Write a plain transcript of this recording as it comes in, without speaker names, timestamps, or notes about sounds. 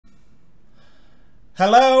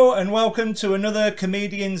Hello and welcome to another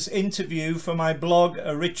comedian's interview for my blog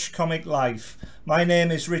Arichcomiclife. My name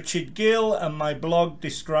is Richard Gill and my blog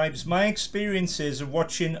describes my experiences of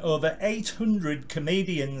watching over 800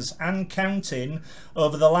 comedians and counting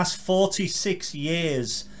over the last 46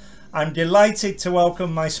 years. I'm delighted to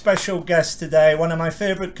welcome my special guest today, one of my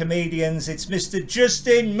favourite comedians. It's Mr.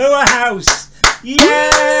 Justin Moorhouse.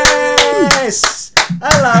 Yes!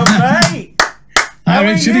 Hello, mate.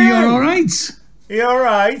 Hi, Richard. Are you all right? You all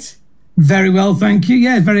right? Very well, thank you.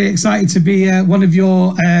 Yeah, very excited to be one of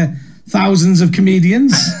your thousands of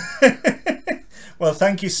comedians. Well,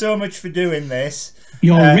 thank you so much for doing this.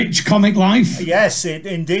 Your rich comic life. Yes,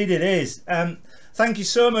 indeed it is. Thank you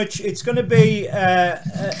so much. It's going to be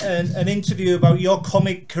an interview about your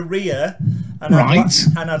comic career. And Right.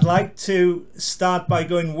 I'd like to start by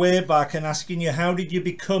going way back and asking you, how did you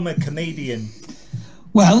become a comedian?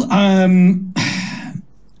 Well,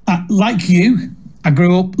 like you, I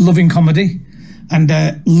grew up loving comedy and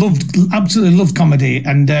absolutely loved comedy.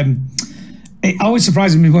 And it always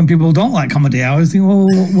surprises me when people don't like comedy. I always think, well,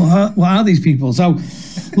 what are these people? So,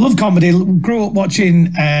 love comedy. Grew up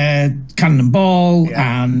watching Cannonball,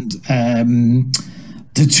 yeah. And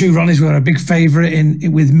the Two Ronnies were a big favourite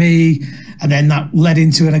with me. And then that led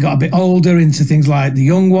into, and I got a bit older, into things like The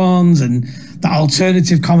Young Ones and that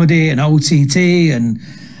alternative comedy and OTT and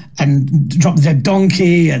Drop the Dead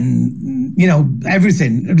Donkey and, you know,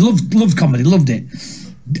 everything. Loved comedy, loved it.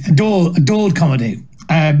 Adored comedy.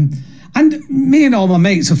 And me and all my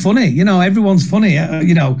mates are funny. You know, everyone's funny.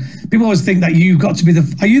 You know, people always think that you've got to be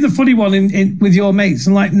are you the funny one with your mates?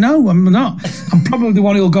 I'm like, no, I'm not. I'm probably the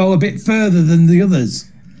one who'll go a bit further than the others.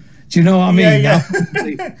 Do you know what I mean? Yeah.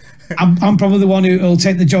 I'm probably the one who'll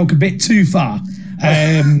take the joke a bit too far.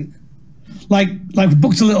 Like we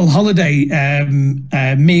booked a little holiday,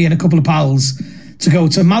 me and a couple of pals, to go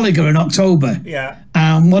to Malaga in October. Yeah.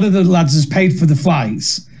 And one of the lads has paid for the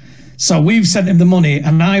flights. So we've sent him the money,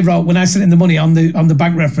 and when I sent him the money on the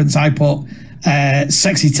bank reference, I put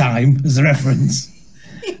sexy time as the reference.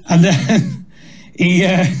 And then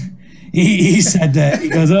he said, he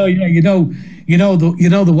goes, oh yeah, you know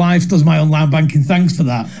the wife does my online banking. Thanks for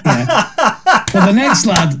that. Yeah. But the next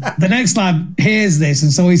lad hears this,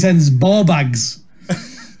 and so he sends ball bags.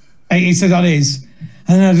 He said on his,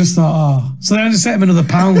 and then I just thought, oh. So then I just sent him another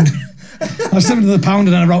 £1. I sent him another £1,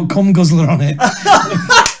 and I wrote "cum guzzler" on it.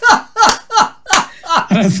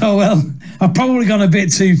 And I thought, well, I've probably gone a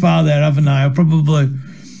bit too far there, haven't I? I probably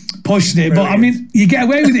pushed it. Brilliant. But I mean, you get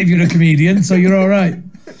away with it if you're a comedian, so you're all right.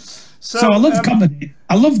 So I loved comedy.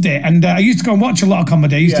 I loved it, and I used to go and watch a lot of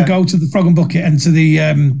comedy. I used to go to the Frog and Bucket and to the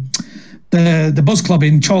Buzz Club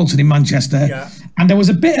in Chorlton in Manchester. Yeah. And there was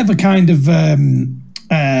a bit of a kind of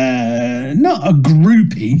not a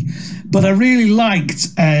groupie, but I really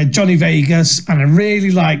liked Johnny Vegas, and I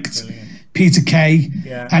really liked Peter Kay.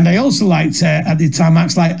 Yeah. And I also liked at the time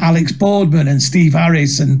acts like Alex Boardman and Steve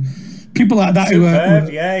Harris and people like that who are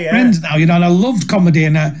friends now. You know, and I loved comedy,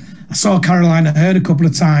 and I saw Caroline Aherne a couple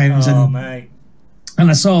of times. Mate. And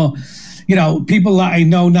I saw, you know, people that I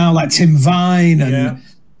know now like Tim Vine and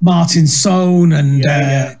Martin Sohn and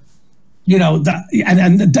you know that,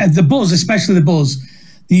 and the Buzz, especially the Buzz.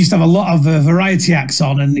 They used to have a lot of variety acts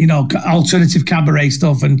on, and you know, alternative cabaret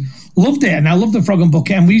stuff, and loved it. And I loved the Frog and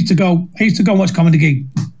Bucket. And I used to go and watch comedy gig,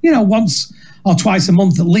 you know, once or twice a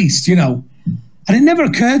month at least, you know. And it never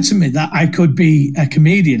occurred to me that I could be a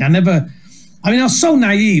comedian. I was so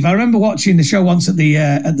naive. I remember watching the show once at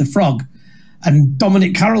the Frog, and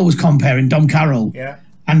Dominic Carroll was comparing Dom Carroll. Yeah.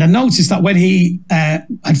 And I noticed that when he had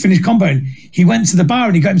finished comparing, he went to the bar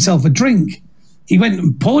and he got himself a drink. He went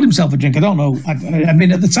and poured himself a drink. I don't know. I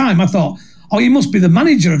mean, at the time, I thought, oh, he must be the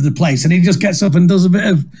manager of the place. And he just gets up and does a bit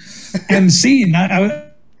of emceeing.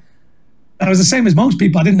 I was the same as most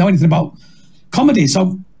people. I didn't know anything about comedy.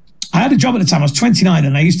 So I had a job at the time. I was 29,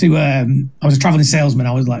 and I used to, I was a travelling salesman.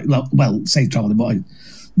 I was like, well, say travelling, but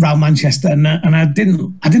around Manchester. And I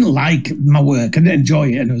didn't like my work. I didn't enjoy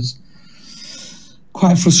it. And I was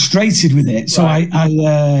quite frustrated with it. So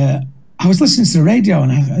I was listening to the radio,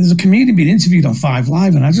 and there's a comedian being interviewed on 5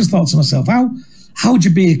 Live, and I just thought to myself, how would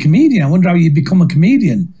you be a comedian? I wonder how you'd become a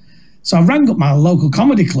comedian. So I rang up my local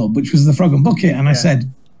comedy club, which was the Frog and Bucket, and I said,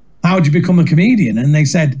 how would you become a comedian? And they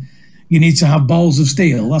said, you need to have balls of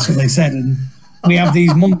steel. That's what they said. And we have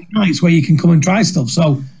these Monday nights where you can come and try stuff.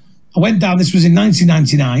 So I went down, this was in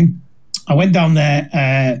 1999. I went down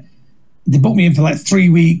there, they booked me in for like 3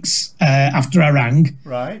 weeks after I rang.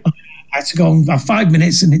 Right. I had to go and have 5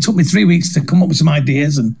 minutes, and it took me 3 weeks to come up with some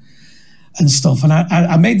ideas and stuff. And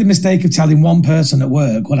I made the mistake of telling one person at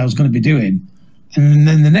work what I was going to be doing. And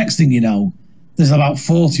then the next thing you know, there's about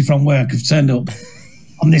 40 from work have turned up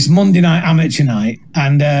on this Monday night amateur night,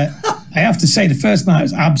 and I have to say the first night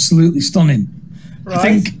was absolutely stunning. Right.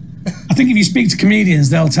 I think if you speak to comedians,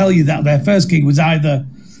 they'll tell you that their first gig was either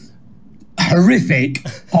horrific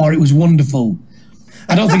or it was wonderful.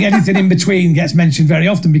 I don't think anything in between gets mentioned very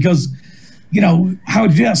often because, you know, how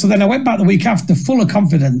would you do that? So then I went back the week after full of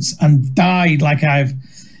confidence and died like I've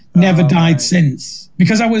never died since,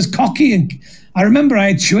 because I was cocky. And I remember I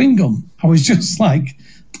had chewing gum. I was just like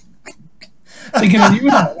thinking I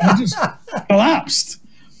knew that. I just collapsed.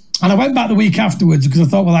 And I went back the week afterwards because I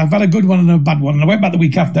thought, well, I've had a good one and a bad one. And I went back the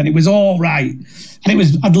week after and it was all right.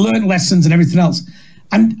 And I'd learned lessons and everything else.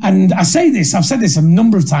 And I say this, I've said this a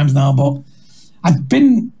number of times now, but I'd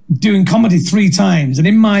been doing comedy 3 times. And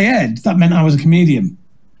in my head, that meant I was a comedian.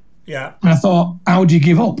 Yeah. And I thought, how do you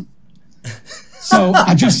give up? So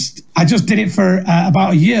I just did it for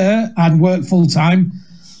about a year and worked full time.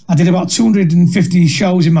 I did about 250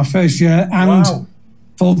 shows in my first year and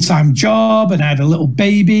full-time job, and I had a little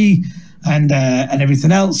baby and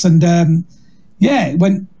everything else. And it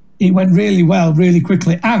went really well, really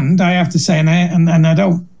quickly. And I have to say, and I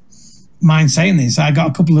don't mind saying this, I got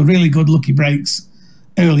a couple of really good lucky breaks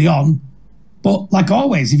early on. But like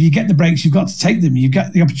always, if you get the breaks, you've got to take them. You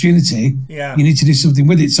get the opportunity. Yeah. You need to do something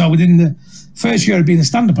with it. So within the first year of being a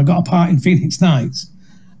stand-up, I got a part in Phoenix Nights,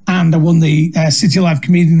 and I won the City Life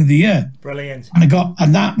Comedian of the Year. Brilliant.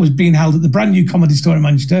 And that was being held at the brand new Comedy Store in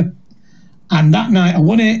Manchester. And that night I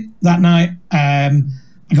won it. That night I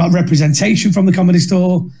got representation from the Comedy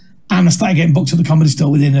Store, and I started getting booked at the Comedy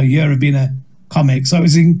Store within a year of being a comic. So it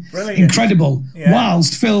was incredible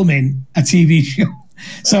whilst filming a TV show.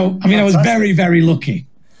 So, I mean, I was very, very lucky.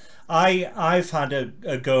 I've had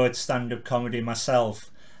a go at stand-up comedy myself.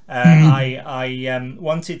 I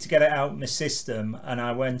wanted to get it out of my system, and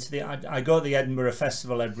I went to I go to the Edinburgh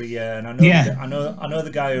Festival every year, and I know the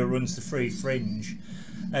guy who runs the Free Fringe,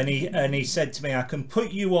 and he said to me, I can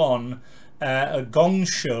put you on a gong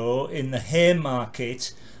show in the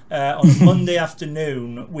Haymarket on a Monday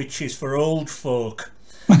afternoon, which is for old folk.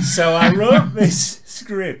 So I wrote this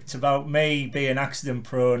script about me being accident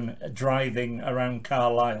prone driving around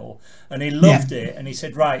Carlisle, and he loved it, and he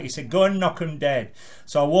said, right, he said, go and knock 'em dead.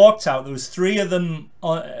 So I walked out, there was 3 of them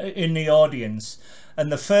in the audience, and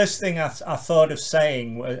the first thing I thought of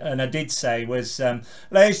saying, and I did say, was,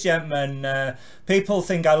 ladies and gentlemen, people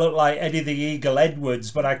think I look like Eddie the Eagle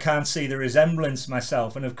Edwards, but I can't see the resemblance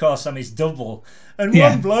myself, and of course I'm his double. And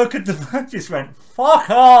one bloke at the back just went, fuck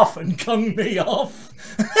off, and gunged me off.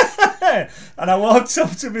 And I walked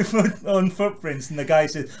up to my own footprints, and the guy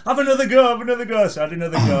said, have another go, have another go. So I had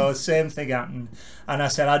another go, same thing happened. And I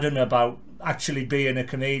said, I don't know about actually being a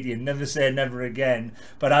comedian, never say never again,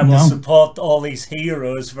 but I will support all these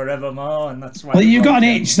heroes forevermore. And that's why. Well, you've got an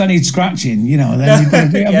itch that needs scratching, you know. Then you've got to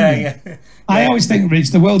do it, I always think, Rich,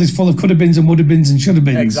 the world is full of could have beens and would have beens and should have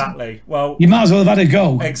beens. Exactly. Well, you might as well have had a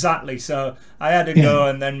go. Exactly. So I had a go,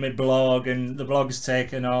 and then my blog, and the blog's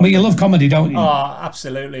taken off. But you love comedy, don't you? Oh,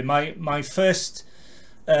 absolutely. My first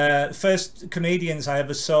comedians I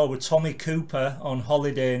ever saw were Tommy Cooper on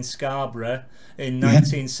holiday in Scarborough in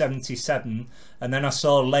 1977, and then I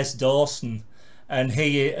saw Les Dawson, and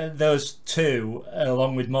those two,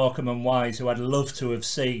 along with Morecambe and Wise, who I'd love to have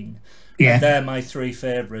seen. Yeah, and they're my 3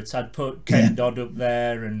 favourites. I'd put Ken Dodd up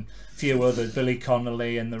there, and a few others, Billy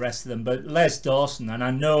Connolly and the rest of them. But Les Dawson, and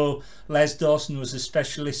I know Les Dawson was a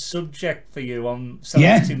specialist subject for you on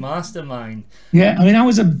Celebrity Mastermind. Yeah, I mean, I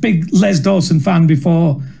was a big Les Dawson fan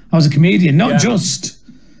before I was a comedian. Not just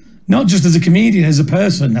as a comedian, as a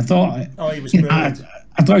person. I thought, he was brilliant.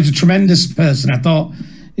 I thought he was a tremendous person. I thought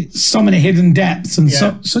so many hidden depths and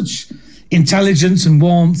such intelligence and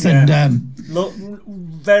warmth and. Look,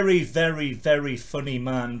 very, very, very funny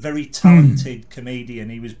man, very talented comedian.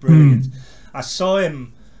 He was brilliant.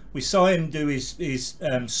 We saw him do his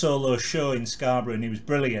solo show in Scarborough, and he was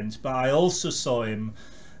brilliant. But I also saw him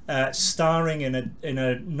starring in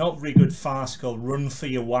a not very good farce called Run for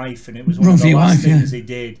Your Wife, and it was one of the last things he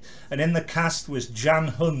did. And in the cast was Jan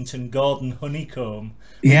Hunt and Gordon Honeycomb,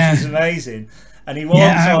 which was amazing. And he walked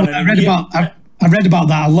on. I read about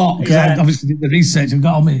that a lot because I obviously did the research and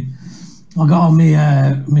got on me. I got on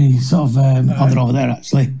me sort of they're over there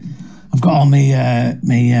actually. I've got on me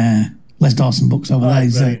Les Dawson books over there.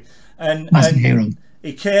 He's a massive hero.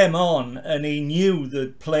 He came on and he knew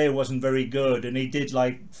the play wasn't very good, and he did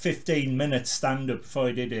like 15 minutes stand up before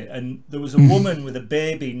he did it. And there was a woman with a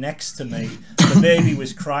baby next to me. The baby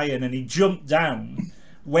was crying, and he jumped down,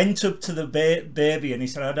 went up to the baby, and he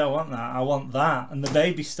said, I don't want that, I want that. And the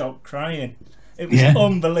baby stopped crying. It was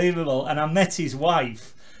unbelievable. And I met his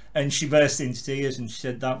wife, and she burst into tears, and she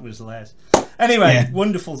said that was Les. Anyway,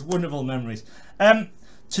 wonderful, wonderful memories.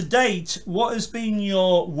 to date, what has been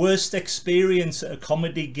your worst experience at a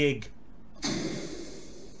comedy gig?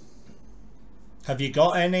 Have you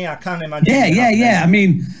got any? I can't imagine. Yeah. I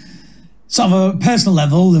mean, sort of a personal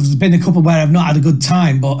level, there's been a couple where I've not had a good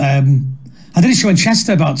time, but I did a show in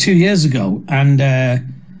Chester about 2 years ago, and I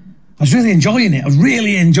was really enjoying it. I was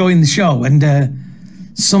really enjoying the show, and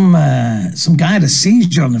some guy had a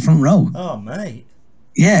seizure on the front row. Oh, mate.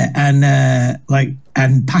 Yeah,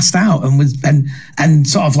 and passed out and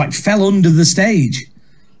sort of like fell under the stage,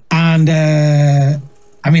 and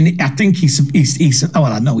I mean, I think he's oh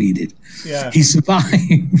well, I know he did. Yeah, he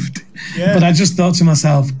survived. Yeah, but I just thought to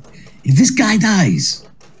myself, if this guy dies,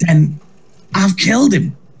 then I've killed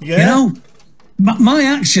him. Yeah, you know, my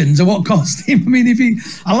actions are what cost him. I mean,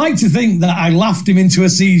 I like to think that I laughed him into a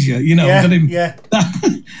seizure. You know, yeah, got him. Yeah.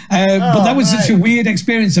 But that was such a weird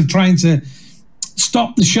experience of trying to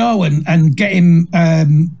stop the show and get him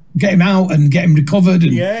out and get him recovered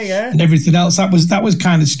and and everything else. That was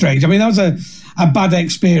kind of strange. I mean, that was a bad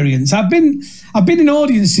experience. I've been in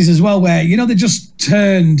audiences as well where, you know, they've just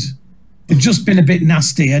been a bit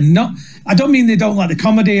nasty, and I don't mean they don't like the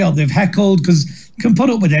comedy or they've heckled, because you can put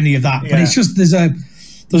up with any of that, but it's just there's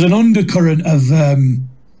an undercurrent of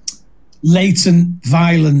latent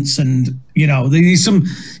violence, and you know, there's some,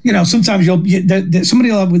 you know, sometimes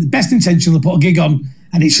somebody will have, with the best intention, they'll put a gig on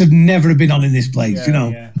and it should never have been on in this place. You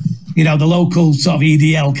know, the local sort of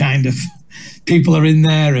EDL kind of people are in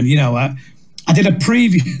there, and you know, I did a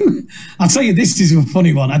preview. I'll tell you, this is a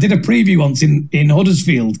funny one. I did a preview once in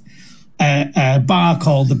Huddersfield, a bar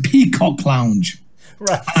called the Peacock Lounge,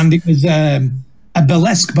 right? And it was a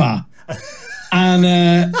burlesque bar, and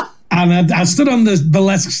I stood on the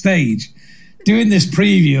burlesque stage doing this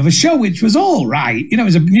preview of a show which was all right. You know, it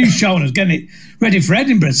was a new show and I was getting it ready for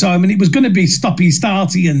Edinburgh. So, I mean, it was going to be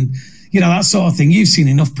stoppy-starty and, you know, that sort of thing. You've seen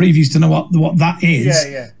enough previews to know what that is.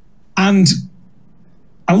 Yeah. And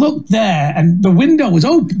I looked there and the window was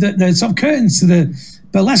open. The sort of curtains to the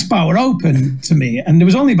burlesque bar were open to me, and there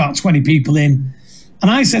was only about 20 people in.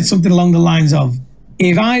 And I said something along the lines of,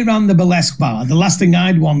 if I ran the burlesque bar, the last thing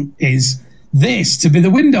I'd want is this to be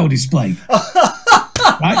the window display.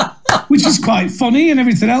 Right? Which is quite funny and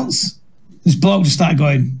everything else. This bloke just started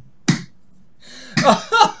going.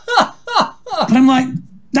 And I'm like,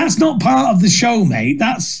 that's not part of the show, mate.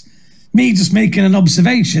 That's me just making an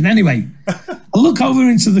observation. Anyway, I look over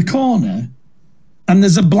into the corner and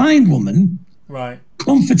there's a blind woman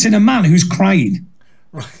comforting a man who's crying.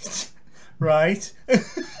 Right.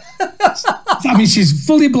 I mean, she's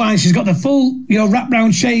fully blind. She's got the full, you know,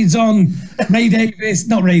 wraparound shades on. Ray Davis,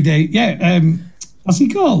 not Ray Davis. Yeah, what's he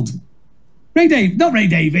called? Ray Davis, not Ray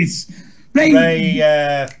Davis.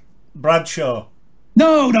 Ray Bradshaw.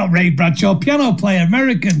 No, not Ray Bradshaw. Piano player,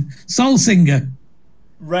 American soul singer.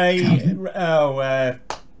 Ray. I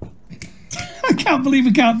can't believe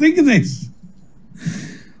I can't think of this.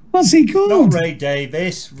 What's he called? Not Ray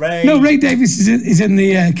Davis. No, Ray Davis is in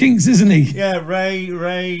the Kinks, isn't he? Yeah,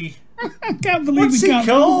 Ray. I can't believe What's we can't.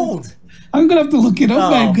 he called? I'm going to have to look it up,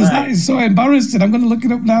 man, because that is so embarrassing. I'm going to look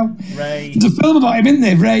it up now. Ray. There's a film about him, isn't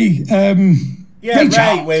there? Ray.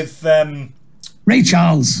 Ray with... Ray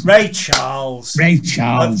Charles. Ray Charles. Ray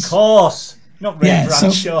Charles. Of course. Not Ray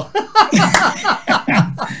Bradshaw.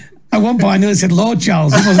 At one point, I nearly said Lord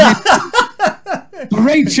Charles. It wasn't it? But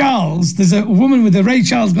Ray Charles, there's a woman with the Ray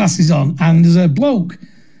Charles glasses on, and there's a bloke,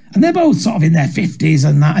 and they're both sort of in their 50s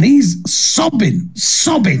and that, and he's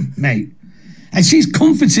sobbing, mate. And she's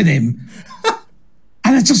comforting him.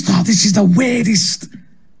 And I just thought, this is the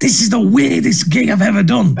weirdest gig I've ever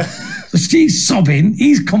done. So she's sobbing,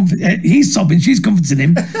 he's sobbing, she's comforting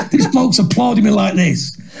him. This bloke's applauding me like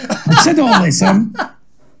this. I said all this, I'm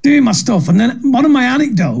doing my stuff. And then one of my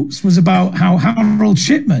anecdotes was about how Harold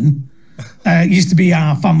Shipman used to be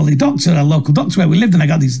our family doctor, our local doctor where we lived, and I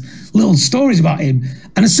got these little stories about him.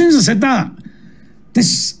 And as soon as I said that,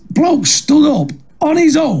 this bloke stood up on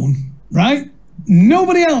his own, right?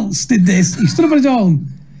 Nobody else did this. He stood up on his own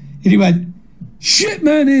and he went,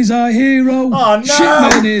 Shipman is our hero. Oh, no.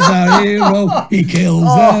 Shipman is our hero. He kills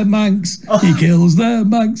the Manx. He kills the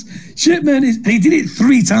Manx. Shipman is... And he did it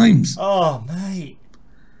 3 times. Oh, mate.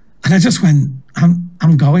 And I just went,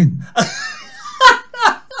 I'm going.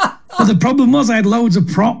 But the problem was I had loads of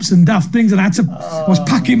props and daft things, and I was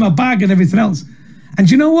packing my bag and everything else. And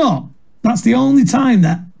you know what? That's the only time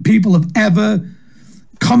that people have ever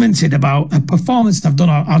commented about a performance I've done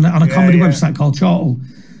on a comedy website called Chortle.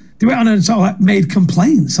 They went on and sort of like made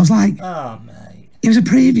complaints. I was like, oh, mate. It was a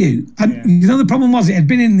preview. And you know, the problem was it had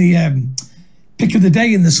been in the pick of the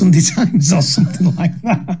day in the Sunday Times or something like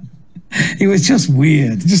that. It was just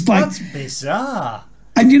weird. Just like... That's bizarre.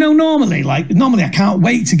 And normally I can't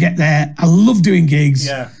wait to get there. I love doing gigs.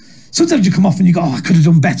 Yeah. Sometimes you come off and you go, oh, I could have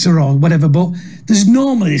done better or whatever. But there's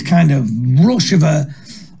normally this kind of rush of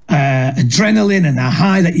adrenaline and a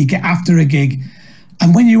high that you get after a gig.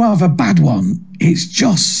 And when you have a bad one, it's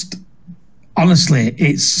just, honestly,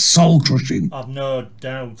 it's soul crushing. I've no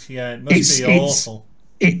doubt. Yeah, it must be awful.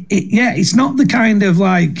 It's not the kind of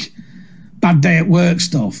like bad day at work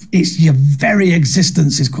stuff. It's your very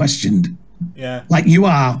existence is questioned. Yeah. Like you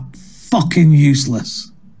are fucking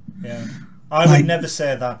useless. Yeah. I would never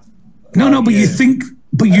say that. No, but you think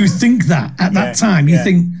that at that time, you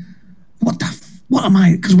think, what am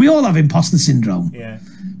I? Because we all have imposter syndrome. Yeah.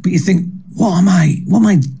 But you think, what am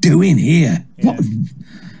I doing here? Yeah.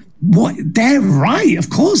 What? They're right. Of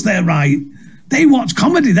course they're right. They watch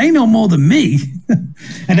comedy. They know more than me.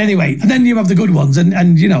 And anyway, and then you have the good ones, and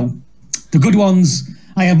the good ones.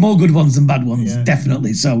 I have more good ones than bad ones,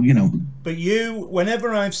 definitely. So But you,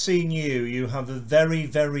 whenever I've seen you, you have a very,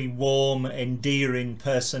 very warm, endearing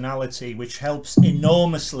personality, which helps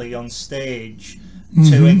enormously on stage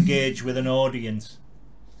to engage with an audience.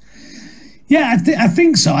 Yeah, I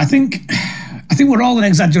think so. I think we're all an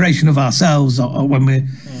exaggeration of ourselves when we're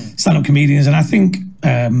stand-up comedians, and I think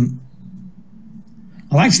I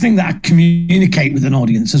like to think that I communicate with an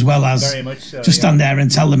audience as well as very much so, just stand there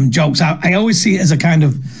and tell them jokes. I always see it as a kind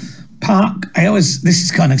of this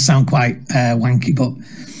is kind of sound quite wanky, but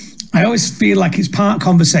I always feel like it's part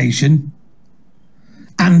conversation.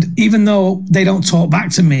 And even though they don't talk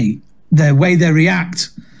back to me, the way they react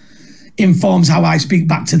informs how I speak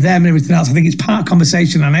back to them and everything else. I think it's part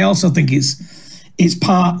conversation. And I also think it's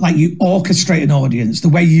part like you orchestrate an audience, the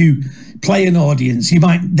way you play an audience.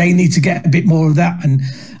 They need to get a bit more of that. And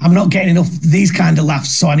I'm not getting enough of these kind of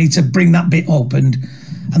laughs, so I need to bring that bit up and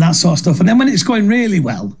that sort of stuff. And then when it's going really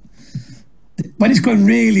well,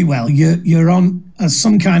 you're on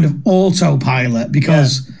some kind of autopilot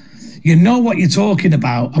because you know what you're talking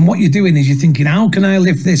about, and what you're doing is you're thinking, how can I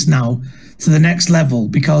lift this now to the next level?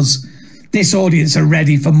 Because this audience are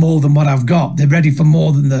ready for more than what I've got. They're ready for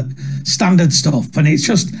more than the standard stuff, and it's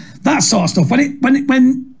just that sort of stuff. When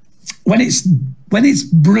it's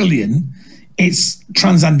brilliant, it's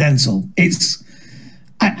transcendental. It's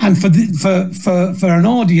and for an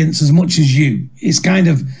audience as much as you, it's kind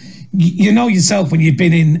of, yourself when you've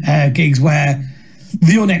been in gigs where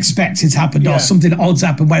the unexpected's happened or something odd's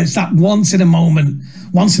happened, where it's that once in a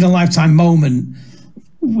lifetime moment,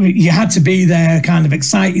 you had to be there, kind of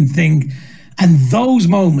exciting thing. And those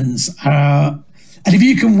moments are, and if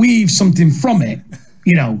you can weave something from it,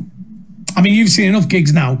 I mean, you've seen enough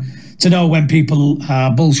gigs now to know when people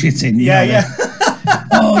are bullshitting.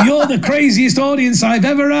 Oh, you're the craziest audience I've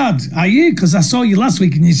ever had. Are you? Because I saw you last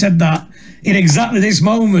week and you said that in exactly this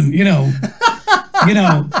moment, what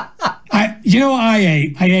I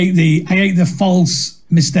hate? I hate the false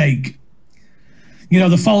mistake.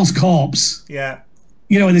 The false corpse. Yeah.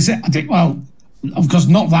 When they say, I think, well, of course,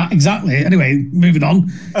 not that exactly. Anyway, moving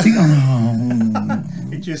on. I think,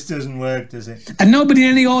 It just doesn't work, does it? And nobody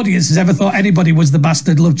in the audience has ever thought anybody was the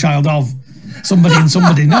bastard love child of somebody and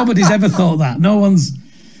somebody. Nobody's ever thought that. No one's.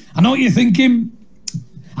 I know what you're thinking.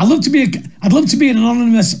 I'd love to be an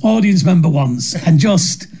anonymous audience member once, and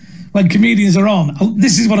just when comedians are on.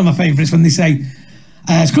 This is one of my favourites when they say,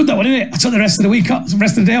 "It's good that one, isn't it? I took the rest of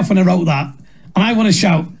the day off when I wrote that," and I want to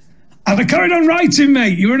shout, "I'd have carried on writing,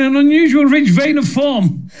 mate. You're in an unusual rich vein of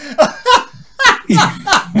form.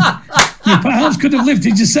 You perhaps could have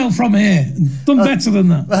lifted yourself from here and done better than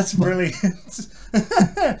that." That's brilliant.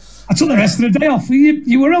 I took the rest of the day off.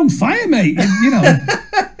 You were on fire, mate.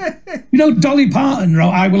 Dolly Parton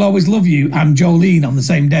wrote "I Will Always Love You" and Jolene on the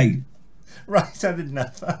same day. Right, I didn't know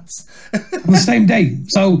that. On the same day.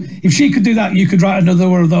 So if she could do that, you could write another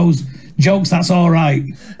one of those jokes. That's all right.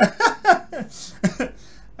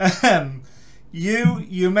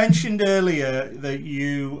 You mentioned earlier that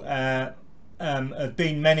you have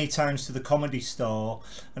been many times to the Comedy Store,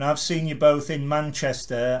 and I've seen you both in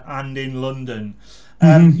Manchester and in London.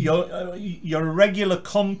 You're a regular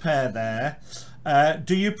compere there.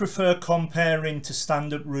 Do you prefer comparing to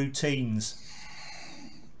stand-up routines?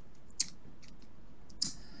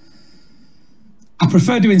 I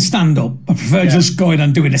prefer doing stand-up. I prefer just going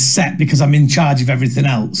and doing a set because I'm in charge of everything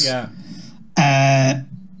else. Yeah.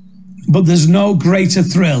 But there's no greater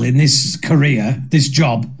thrill in this career, this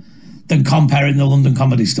job, than comparing the London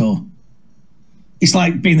Comedy Store. It's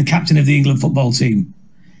like being the captain of the England football team.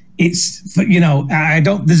 It's,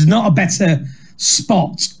 there's not a better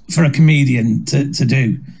spot for a comedian to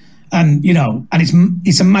do. And, and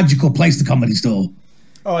it's a magical place, the Comedy Store.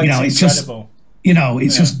 Oh, it's incredible.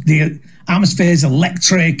 Just the atmosphere is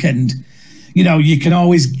electric, and you know, you can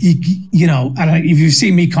always, you know, and if you've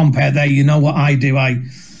seen me compare there, you know what I do. I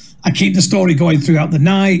keep the story going throughout the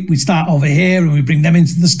night. We start over here and we bring them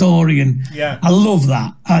into the story, and I love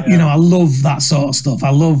that. You know, I love that sort of stuff.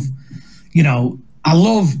 I love, you know, I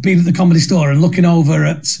love being at the Comedy Store and looking over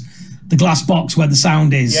at the glass box where the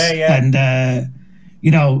sound is, and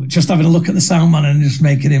you know, just having a look at the sound man and just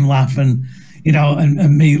making him laugh, and you know,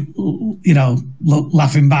 and me, you know,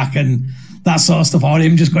 laughing back and that sort of stuff. Or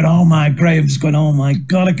him just going, oh my, Graham just going, oh my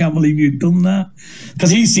God, I can't believe you've done that.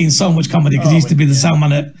 Because he's seen so much comedy, because he used to be the sound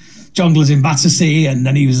man at Jongleurs in Battersea, and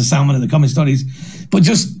then he was the sound man at the Comedy Stories. But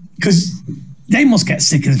just because they must get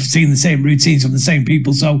sick of seeing the same routines from the same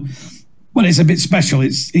people. So, well, it's a bit special.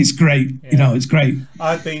 It's great. You know, it's great.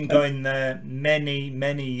 I've been going there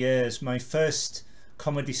many years. My first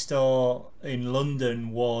Comedy Store in London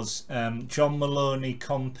was John Maloney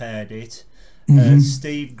compared it.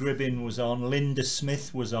 Steve Gribbin was on, Linda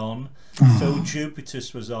Smith was on, Phil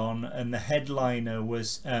Jupitus was on, and the headliner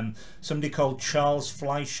was somebody called Charles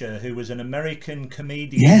Fleischer, who was an American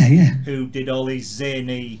comedian who did all these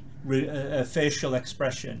zany facial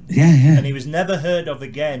expressions. And he was never heard of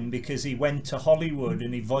again because he went to Hollywood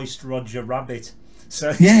and he voiced Roger Rabbit.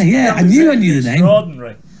 So I knew the name.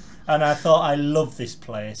 Extraordinary. And I thought, I love this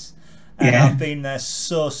place. And I've been there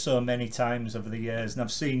so many times over the years, and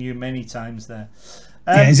I've seen you many times there.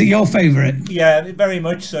 Is it your favourite? Yeah, very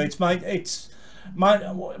much so. My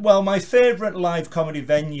favourite live comedy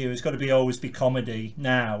venue has got to always be Comedy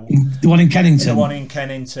now. The one in Kennington. The one in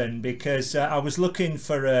Kennington, because I was looking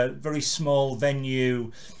for a very small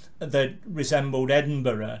venue that resembled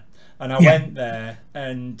Edinburgh, and I went there,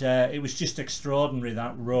 and it was just extraordinary,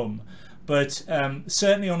 that room. But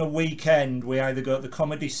certainly on a weekend, we either go to the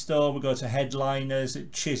Comedy Store, we go to Headliners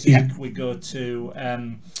at Chiswick, we go to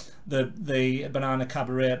the Banana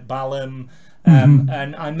Cabaret at Balham,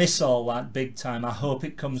 and I miss all that big time. I hope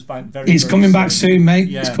it comes back very coming back soon, mate.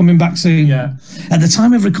 It's coming back soon. At the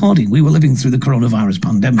time of recording, we were living through the coronavirus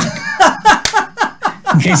pandemic.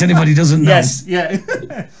 In case anybody doesn't know. Yes,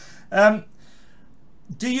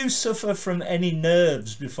 do you suffer from any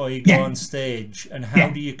nerves before you go on stage, and how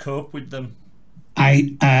do you cope with them?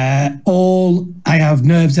 I have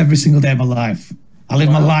nerves every single day of my life. I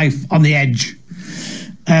live my life on the edge.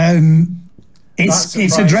 It's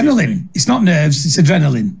adrenaline. It's not nerves, it's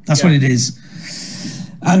adrenaline. That's what it is.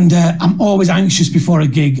 And I'm always anxious before a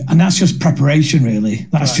gig, and that's just preparation, really.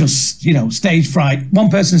 That's just, you know, stage fright. One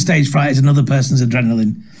person's stage fright is another person's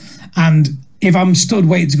adrenaline. And if I'm stood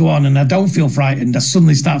waiting to go on and I don't feel frightened, I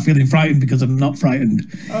suddenly start feeling frightened because I'm not frightened.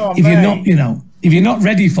 If you're not, you know, if you're not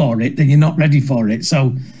ready for it, then you're not ready for it.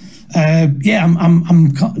 So, I'm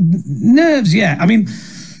nerves. I mean,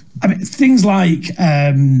 things like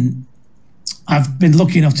I've been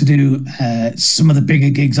lucky enough to do some of the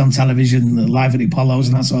bigger gigs on television, the Live at the Apollos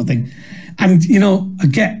and that sort of thing. And, you know, I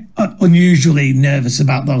get unusually nervous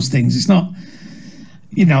about those things. It's not,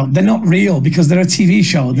 you know, they're not real because they're a TV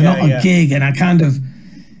show. They're not a gig. And I kind of,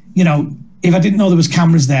 you know, if I didn't know there was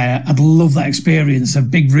cameras there, I'd love that experience. A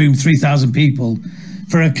big room, 3,000 people,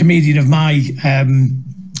 for a comedian of my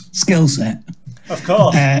skill set. Of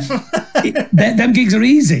course. Them gigs are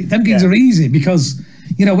easy. Them gigs are easy because,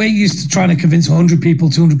 you know, we're used to trying to convince 100 people,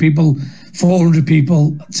 200 people, 400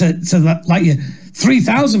 people to like you.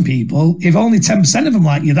 3,000 people, if only 10% of them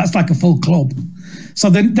like you, that's like a full club. So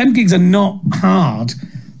them gigs are not hard.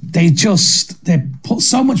 They put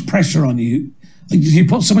so much pressure on you. You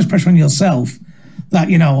put so much pressure on yourself that,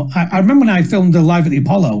 you know, I remember when I filmed the Live at the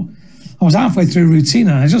Apollo, I was halfway through a routine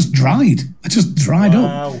and I just dried. I just dried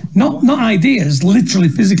up. Not ideas, literally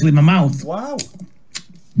physically in my mouth. Wow.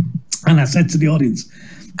 And I said to the audience,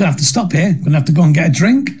 I'm gonna have to stop here. I'm gonna have to go and get a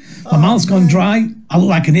drink. My mouth's gone dry. I look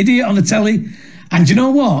like an idiot on the telly. And you know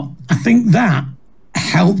what? I think that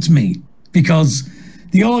helped me because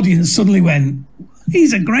the audience suddenly went,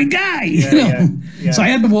 he's a great guy. You know? So I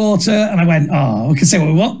had the water and I went, we can say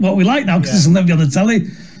what we like now because this will never be on the telly.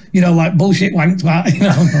 You know, like bullshit wanked, you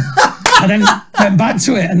know. And then went back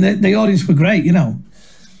to it and the audience were great, you know.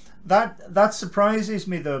 That surprises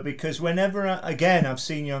me though, because whenever I've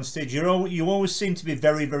seen you on stage, you always seem to be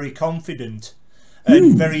very, very confident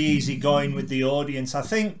and very easygoing with the audience. I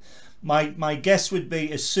think my guess would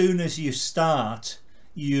be as soon as you start,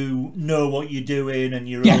 you know what you're doing and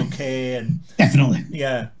you're okay. And definitely.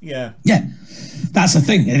 Yeah. That's the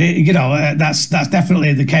thing. You know, that's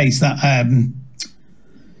definitely the case. That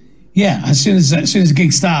as soon as the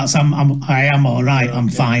gig starts, I am all right. I'm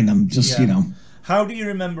fine. I'm just you know. How do you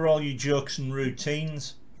remember all your jokes and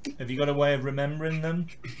routines? Have you got a way of remembering them?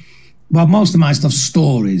 Well, most of my stuff's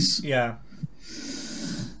stories. Yeah.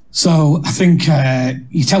 So I think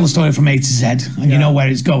you tell the story from A to Z, and you know where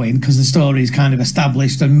it's going because the story is kind of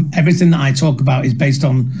established, and everything that I talk about is based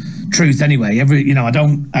on truth anyway. I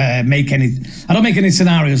don't make any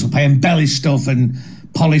scenarios up. I embellish stuff and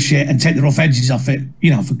polish it and take the rough edges off it,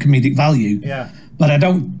 for comedic value. Yeah. But I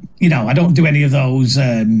don't do any of those.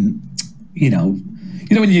 When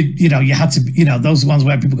you had to, those ones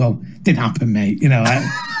where people go, "Didn't happen, mate."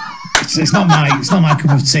 It's not my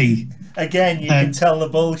cup of tea. Again, you can tell the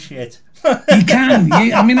bullshit. You can.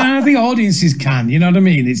 The audiences can. You know what I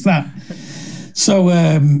mean? It's that. So,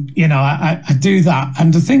 I do that.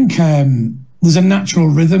 And I think there's a natural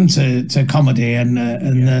rhythm to comedy and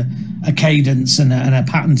a cadence and a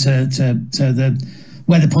pattern to the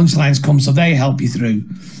where the punchlines come. So they help you through.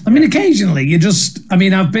 Occasionally you just,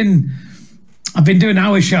 I've been doing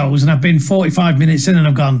hour shows and I've been 45 minutes in and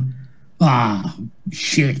I've gone,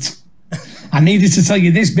 shit. I needed to tell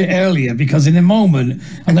you this bit earlier because in a moment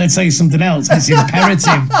I'm going to tell you something else. It's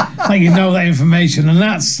imperative that you know that information, and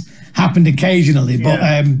that's happened occasionally.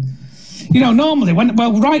 Yeah. But normally when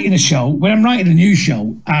I'm writing a new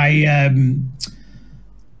show, I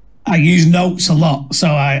use notes a lot. So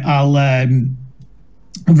I'm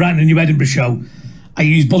writing a new Edinburgh show. I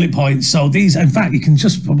use bullet points. So these, in fact, you can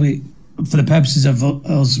just probably, for the purposes of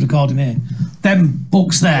us recording here, them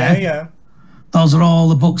books there. Yeah. Those are all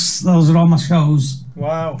the books. Those are all my shows.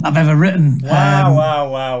 Wow. I've ever written.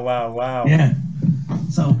 Wow. Yeah.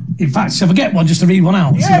 So, in fact, shall I get one just to read one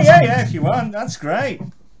out? Yeah, if you want. That's great.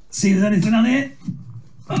 See if there's anything on here.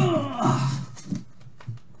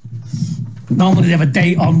 Normally they have a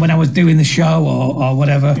date on when I was doing the show or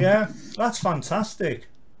whatever. Yeah, that's fantastic.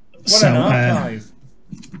 What an archive.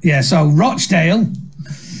 So Rochdale,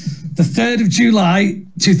 the 3rd of July,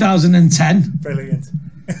 2010. Brilliant.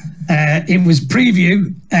 It was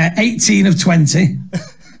preview 18 of 20.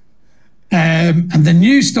 And the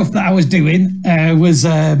new stuff that I was doing was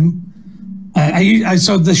so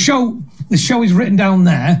the show is written down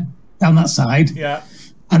there, down that side. Yeah.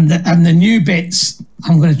 And the new bits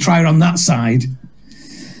I'm going to try on that side.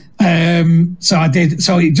 So I did.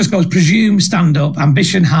 So it just goes presume, stand up,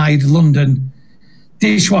 ambition, hide, London,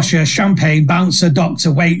 dishwasher, champagne, bouncer,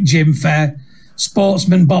 doctor, weight, gym, fair,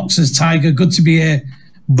 sportsman, boxers, tiger, good to be here,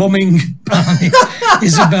 bumming,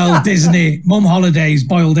 Isabel, Disney, mum holidays,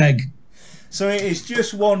 boiled egg. So it is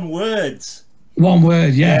just one word. One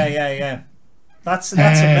word, yeah. Yeah. That's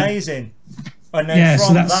amazing. And then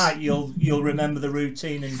from that you'll remember the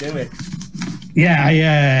routine and do it.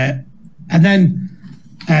 Yeah, and then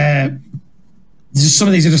some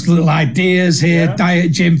of these are just little ideas here. Yeah.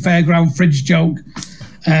 Diet, gym, fairground, fridge joke,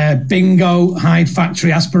 bingo, hide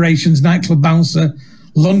factory, aspirations, nightclub bouncer,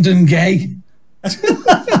 London gay.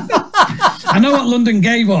 I know what London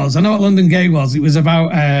gay was. It was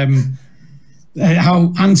about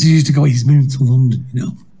how aunties used to go, he's moved to London,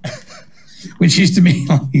 which used to mean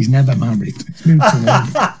like he's never married. He's moved to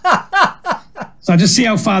London. So I just see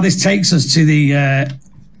how far this takes us to the.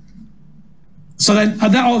 So then,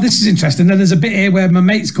 this is interesting. Then there's a bit here where my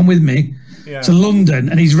mates come with me to London,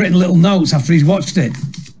 and he's written little notes after he's watched it.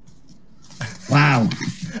 Wow,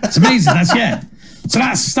 it's amazing. So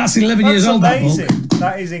that's 11 years old. Amazing. That book.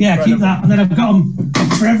 That is incredible. Yeah, keep that. And then I've got them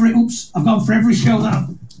for every. I've got them for every show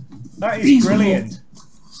that is brilliant.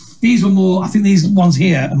 These were more. I think these ones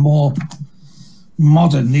here are more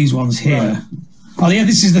modern. These ones here. Right. Oh yeah,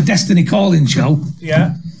 this is the Destiny Calling show.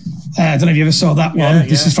 Yeah. I don't know if you ever saw that one.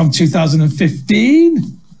 This is from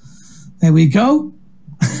 2015. There we go.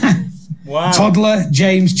 Wow. Toddler,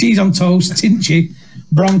 James, Cheese on Toast, Tinchy,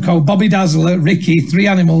 Bronco, Bobby Dazzler, Ricky, Three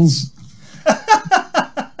Animals,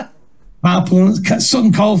 Marple,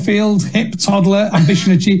 Sutton Caulfield, Hip, Toddler,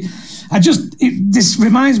 Ambition Achieve. This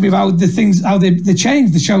reminds me of how they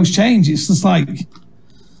change, the shows change. It's just like,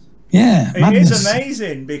 it madness. is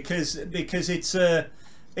amazing because it's a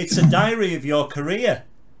diary of your career.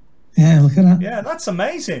 Yeah, look at that. Yeah, that's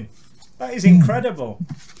amazing. That is incredible.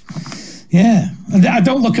 Yeah, and I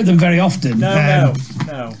don't look at them very often. No.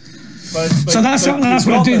 So that's what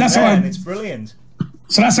I do. That's how it's brilliant.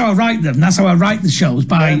 So that's how I write them. That's how I write the shows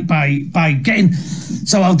by getting.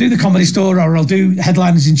 So I'll do the Comedy Store, or I'll do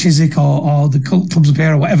Headliners in Chiswick, or the Clubs Up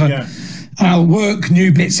Here, or whatever. Yeah. And I'll work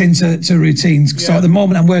new bits into routines. Yeah. So at the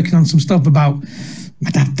moment, I'm working on some stuff about my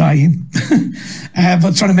dad dying,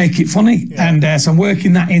 but trying to make it funny. Yeah. And so I'm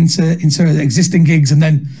working that into existing gigs, and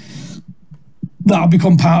then that'll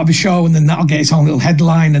become part of a show, and then that'll get its own little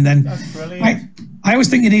headline. And then that's brilliant. I always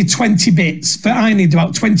think you need 20 bits, but I need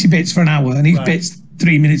about 20 bits for an hour, and each bit's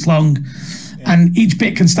 3 minutes long. Yeah. And each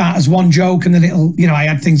bit can start as one joke, and then it'll, I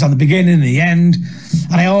add things on the beginning and the end.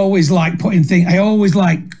 And I always like putting things, I always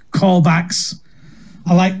like callbacks.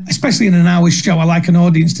 I like, especially in an hour show, I like an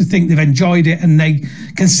audience to think they've enjoyed it and they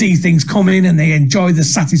can see things coming and they enjoy the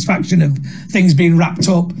satisfaction of things being wrapped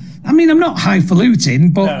up. I mean, I'm not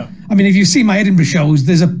highfalutin, but no. I mean, if you see my Edinburgh shows,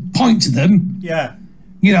 there's a point to them. Yeah.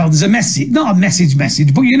 You know, there's a message, not a message,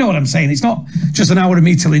 but you know what I'm saying. It's not just an hour of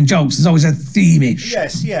me telling jokes. There's always a theme-ish.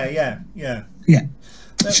 Yes, yeah.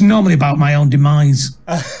 It's normally about my own demise.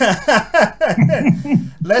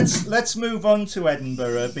 Let's move on to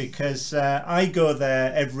Edinburgh, because I go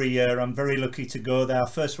there every year. I'm very lucky to go there. I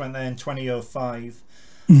first went there in 2005.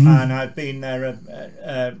 And I've been there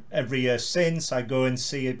every year since. I go and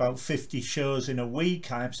see about 50 shows in a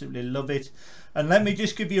week. I absolutely love it. And let me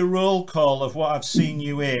just give you a roll call of what I've seen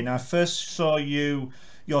you in. I first saw your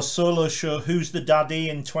solo show, Who's the Daddy,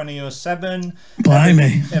 in 2007.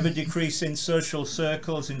 Blimey. Ever Decrease in Social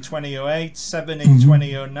Circles in 2008. 7 in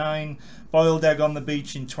 2009. Boiled Egg on the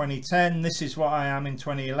Beach in 2010. This Is What I Am in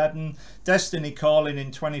 2011. Destiny Calling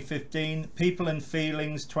in 2015. People and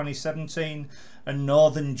Feelings 2017. And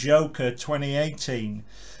Northern Joker 2018.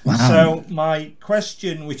 Wow. So my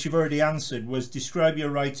question, which you've already answered, was describe your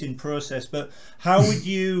writing process. But how would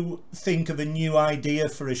you think of a new idea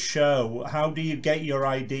for a show? How do you get your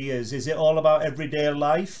ideas? Is it all about everyday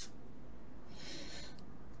life?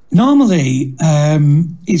 Normally,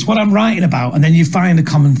 it's what I'm writing about, and then you find a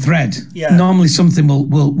common thread. Yeah. Normally, something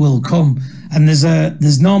will come, and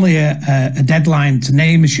there's normally a deadline to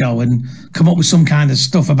name a show and come up with some kind of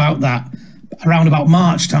stuff about that around about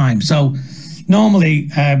March time. So normally,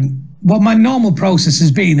 what my normal process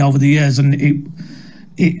has been over the years, and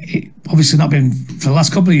it obviously not been for the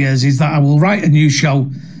last couple of years, is that I will write a new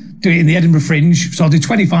show, do it in the Edinburgh Fringe. So I'll do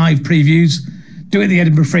 25 previews, do it at the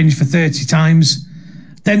Edinburgh Fringe for 30 times,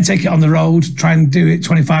 then take it on the road, try and do it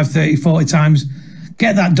 25, 30, 40 times,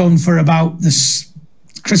 get that done for about this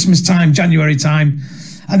Christmas time, January time.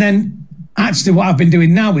 And then actually what I've been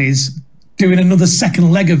doing now is doing another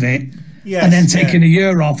second leg of it. Yes, and then taking a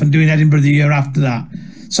year off and doing Edinburgh the year after that.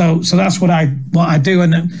 So that's what I do,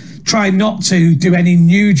 and try not to do any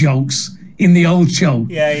new jokes in the old show.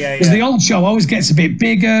 Because the old show always gets a bit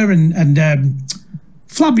bigger and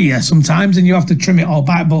flabbier sometimes, and you have to trim it all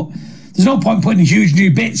back. But there's no point putting huge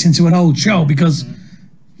new bits into an old show because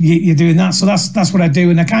you're doing that. So that's what I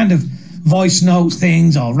do, and I kind of voice notes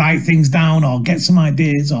things or write things down or get some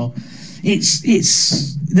ideas, or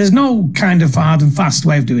there's no kind of hard and fast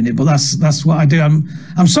way of doing it, but that's what I do.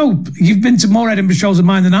 You've been to more Edinburgh shows of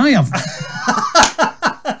mine than I have.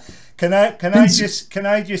 Can I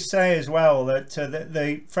just say as well that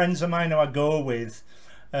the friends of mine who I go with,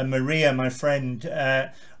 Maria, my friend,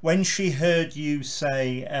 when she heard you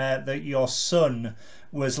say that your son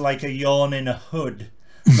was like a yawn in a hood,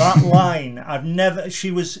 that line,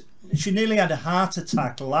 she nearly had a heart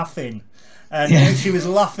attack laughing. And she was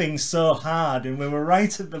laughing so hard, and we were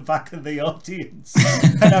right at the back of the audience.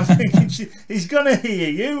 And I'm thinking, he's going to hear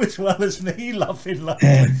you as well as me laughing.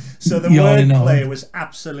 So the wordplay was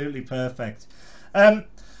absolutely perfect.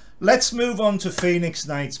 Let's move on to Phoenix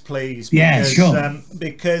Nights, please. Because,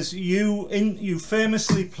 because you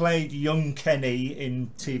famously played young Kenny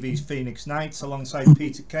in TV's Phoenix Nights alongside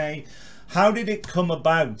Peter Kay. How did it come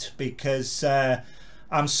about? Because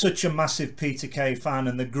I'm such a massive Peter Kay fan,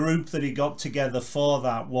 and the group that he got together for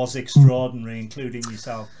that was extraordinary, including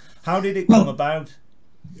yourself. How did it come about?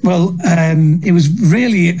 Well, it was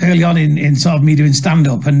really early on in sort of me doing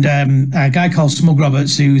stand-up, and a guy called Smug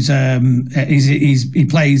Roberts, who's he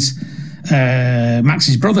plays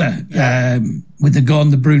Max's brother with the gun,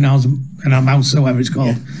 the Brunels and a mouse, or whatever it's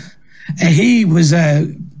called. Yeah. He was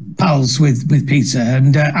pals with Peter,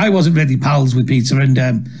 and I wasn't really pals with Peter, and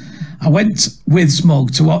I went with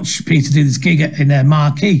Smug to watch Peter do this gig in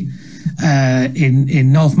Marquee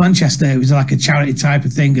in North Manchester. It was like a charity type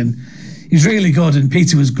of thing, and he was really good, and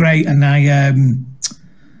Peter was great. And I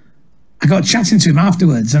got chatting to him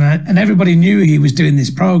afterwards, and everybody knew he was doing this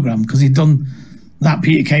program because he'd done that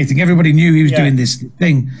Peter Kay thing. Everybody knew he was doing this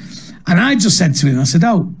thing, and I just said to him, I said,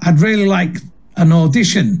 "Oh, I'd really like an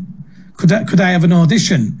audition. Could I have an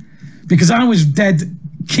audition?" Because I was dead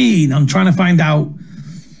keen on trying to find out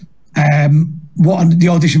what the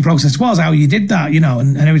audition process was, how you did that,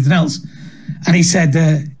 and everything else. And he said,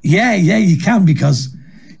 yeah, you can, because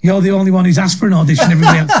you're the only one who's asked for an audition.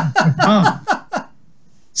 Everybody else.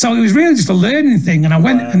 So it was really just a learning thing. And I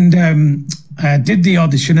went and did the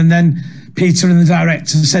audition, and then Peter and the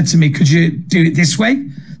director said to me, could you do it this way,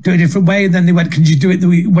 do it a different way? And then they went, could you do it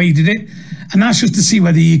the way you did it? And that's just to see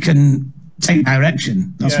whether you can take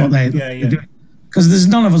direction. That's what they're doing. Because there's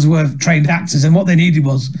none of us who were trained actors, and what they needed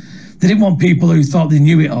was, they didn't want people who thought they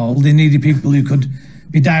knew it all. They needed people who could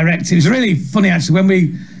be directed. It was really funny, actually, when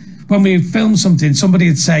when we filmed something, somebody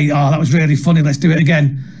would say, "Oh, that was really funny. Let's do it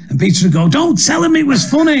again." And Peter would go, "Don't tell them it was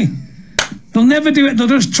funny. They'll never do it. They'll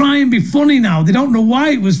just try and be funny now. They don't know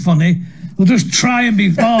why it was funny. They'll just try and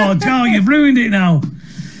be. Oh, Joe, you've ruined it now."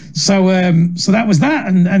 So, so that was that,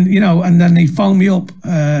 and then he phoned me up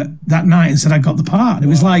that night and said I got the part. It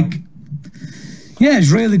was like, yeah,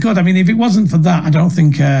 it's really good. I mean, if it wasn't for that, I don't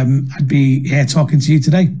think I'd be here talking to you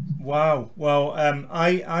today. Wow. Well,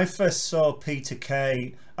 I first saw Peter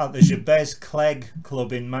Kay at the Jabez Clegg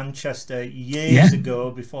Club in Manchester years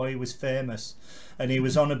ago, before he was famous, and he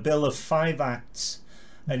was on a bill of 5 acts,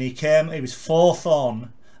 and he was 4th on,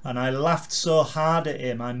 and I laughed so hard at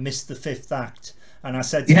him I missed the 5th act. And I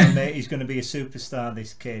said to him, mate, he's going to be a superstar,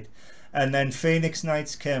 this kid. And then Phoenix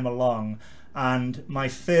Nights came along, and my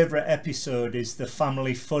favourite episode is the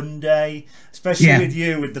family fun day, especially with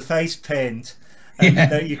you with the face paint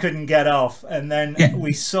that you couldn't get off. And then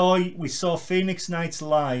we saw Phoenix Nights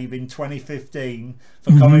live in 2015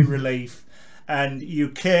 for Comic Relief, and you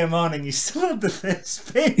came on and you still had the face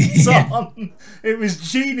paint on. It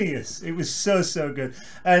was genius. It was so good.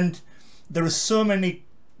 And there are so many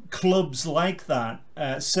clubs like that,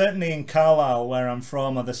 certainly in Carlisle, where I'm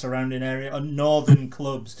from, or the surrounding area, or northern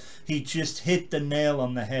clubs. He just hit the nail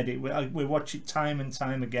on the head. We watch it time and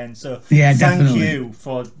time again. So thank you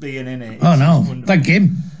for being in it. Oh no, thank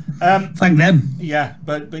him. Thank them. Yeah,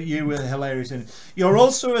 but you were hilarious in it. You're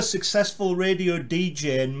also a successful radio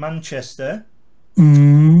DJ in Manchester.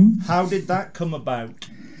 How did that come about?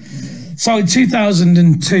 So in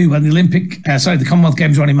 2002, when the Commonwealth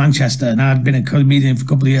Games were on in Manchester, and I'd been a comedian for a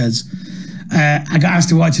couple of years, I got asked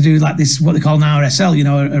to do like this, what they call an RSL,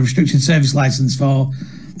 a restricted service license for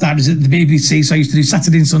that. Was at the BBC, so I used to do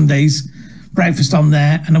Saturday and Sundays, breakfast on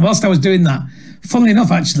there. And whilst I was doing that, funnily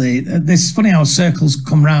enough, actually, this funny how circles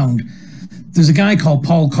come round. There's a guy called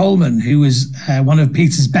Paul Coleman who was one of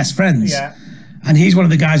Peter's best friends. Yeah. And he's one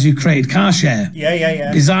of the guys who created CarShare.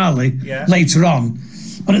 Yeah. Bizarrely, later on.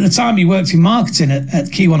 But at the time, he worked in marketing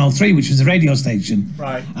at Key 103, which was a radio station.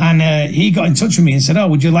 Right. And he got in touch with me and said, "Oh,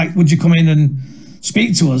 would you come in and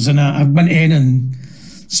speak to us?" And I went in and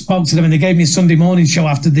spoke to them, and they gave me a Sunday morning show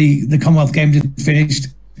after the Commonwealth Games had finished.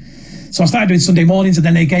 So I started doing Sunday mornings, and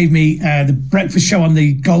then they gave me the breakfast show on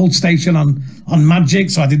the Gold station on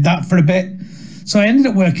Magic. So I did that for a bit. So I ended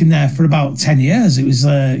up working there for about 10 years. It was,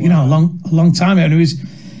 a long time. And it was,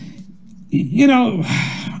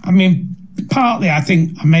 I mean, partly I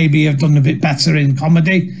think I maybe have done a bit better in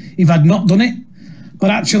comedy if I'd not done it, but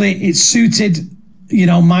actually it suited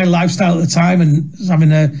my lifestyle at the time, and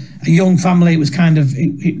having a young family, it was kind of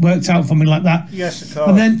it worked out for me like that. Yes, of course.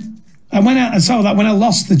 And then I went out and saw that when I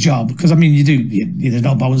lost the job, because I mean there's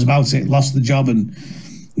no bones about it, lost the job, and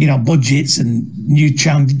budgets and new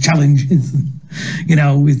challenges,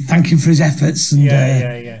 with thank him for his efforts, and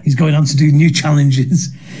he's going on to do new challenges.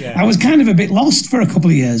 I was kind of a bit lost for a couple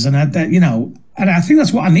of years, and and I think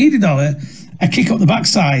that's what I needed, though, a kick up the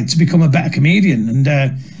backside to become a better comedian. And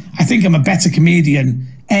I think I'm a better comedian,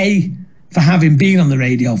 A, for having been on the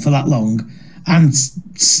radio for that long, and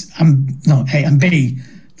B,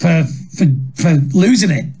 for losing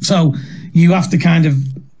it. So you have to kind of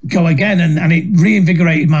go again, and it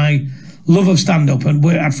reinvigorated my love of stand-up, and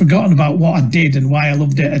I'd forgotten about what I did and why I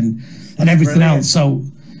loved it and everything else. So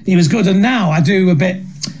it was good. And now I do a bit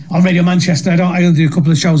on Radio Manchester. I only do a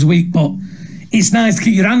couple of shows a week, but it's nice to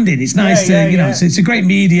keep your hand in. It's nice So it's a great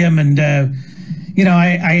medium, and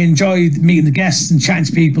I enjoyed meeting the guests and chatting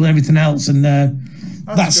to people and everything else. And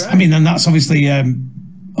that's great. I mean, and that's obviously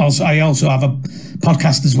also I also have a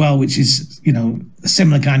podcast as well, which is a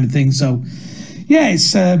similar kind of thing. So yeah,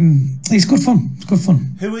 it's good fun. It's good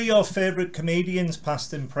fun. Who are your favourite comedians,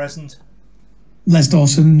 past and present? Les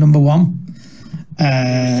Dawson, number one.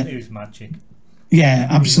 He was magic. Yeah,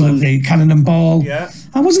 absolutely. Cannonball. Yeah.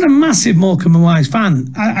 I wasn't a massive Morecambe and Wise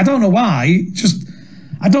fan. I don't know why. Just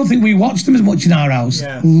I don't think we watched them as much in our house.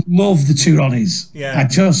 Yeah. Love the two Ronnies. Yeah. I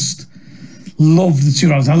just love the two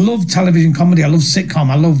Ronnies. I love television comedy. I love sitcom.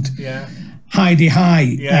 I loved Heidi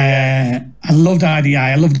High. I loved Heidi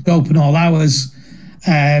High. I loved Open All Hours.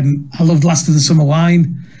 I loved Last of the Summer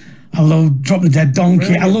Wine. I loved Drop the Dead Donkey.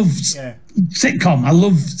 Really? I loved sitcom. I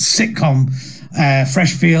love sitcom.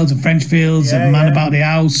 Fresh Fields and French Fields and Man About the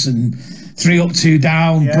House and 3 Up 2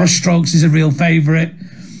 Down. Brushstrokes is a real favourite.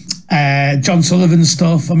 John Sullivan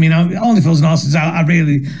stuff. I mean, Only Fools and Horses I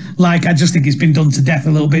really like. I just think it's been done to death a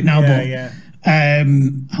little bit now.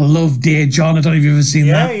 I love Dear John. I don't know if you've ever seen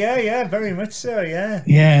that. Yeah, very much so.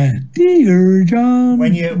 Yeah. Dear John.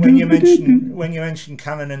 When you mentioned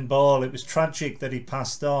Cannon and Ball, it was tragic that he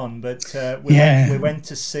passed on, but we went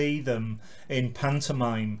to see them in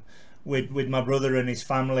pantomime with my brother and his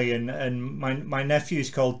family, and my nephew's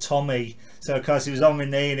called Tommy, so of course he was on my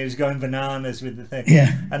knee and he was going bananas with the thing.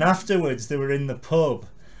 Yeah. And afterwards they were in the pub,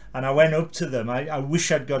 and I went up to them. I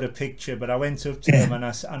wish I'd got a picture, but I went up to them and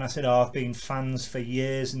I said, "Oh, I've been fans for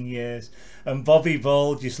years and years." And Bobby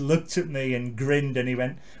Ball just looked at me and grinned, and he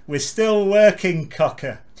went, "We're still working,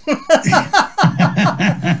 cocker."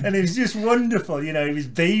 And it was just wonderful, you know. He was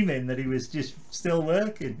beaming that he was just still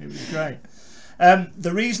working. It was great.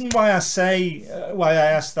 The reason why I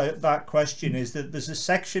asked that question is that there's a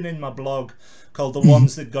section in my blog called "The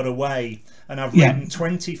Ones That Got Away," and I've written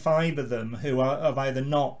 25 of them who have either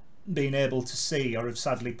not been able to see or have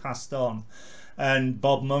sadly passed on. And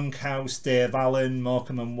Bob Monkhouse, Dave Allen,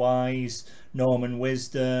 Morecambe and Wise, Norman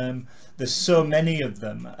Wisdom. There's so many of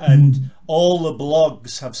them, and all the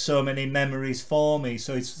blogs have so many memories for me.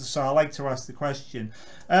 So I like to ask the question.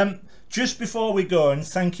 Just before we go, and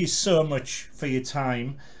thank you so much for your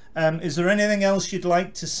time, is there anything else you'd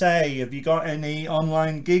like to say? Have you got any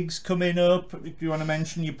online gigs coming up? If you want to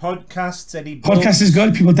mention your podcasts, any books? Podcast is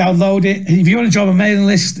good. People download it. If you want to join my mailing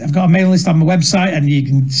list, I've got a mailing list on my website, and you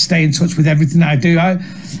can stay in touch with everything I do. I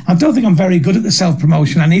don't think I'm very good at the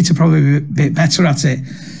self-promotion. I need to probably be a bit better at it.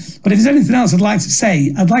 But if there's anything else I'd like to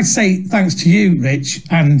say thanks to you, Rich,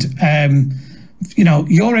 and you know,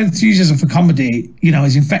 your enthusiasm for comedy, you know,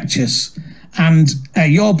 is infectious, and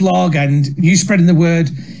your blog and you spreading the word.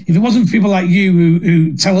 If it wasn't for people like you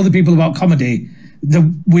who tell other people about comedy,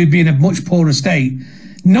 we'd be in a much poorer state.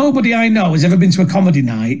 Nobody I know has ever been to a comedy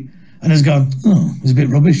night and has gone, "Oh, it was a bit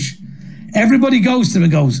rubbish." Everybody goes to them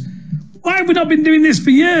and goes, "Why have we not been doing this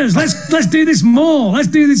for years? Let's do this more. Let's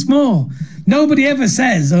do this more." Nobody ever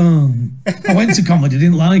says, "Oh, I went to comedy,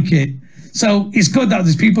 didn't like it." So it's good that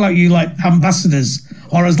there's people like you, like ambassadors,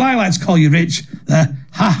 or as I like to call you, Rich, the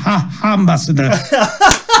ha ambassador.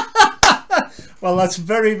 Well, that's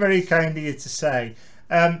very, very kind of you to say.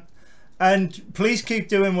 And please keep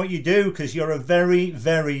doing what you do, because you're a very,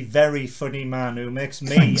 very, very funny man who makes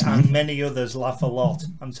me and many others laugh a lot.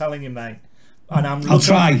 I'm telling you, mate. And I'll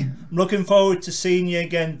try. I'm looking forward to seeing you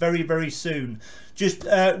again very, very soon. Just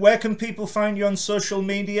where can people find you on social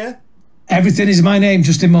media? Everything is my name,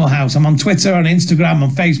 Justin Moorhouse. I'm on Twitter, on Instagram,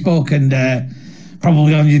 on Facebook, and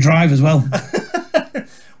probably on your drive as well.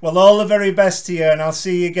 Well, all the very best to you, and I'll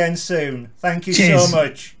see you again soon. Thank you so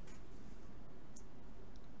much.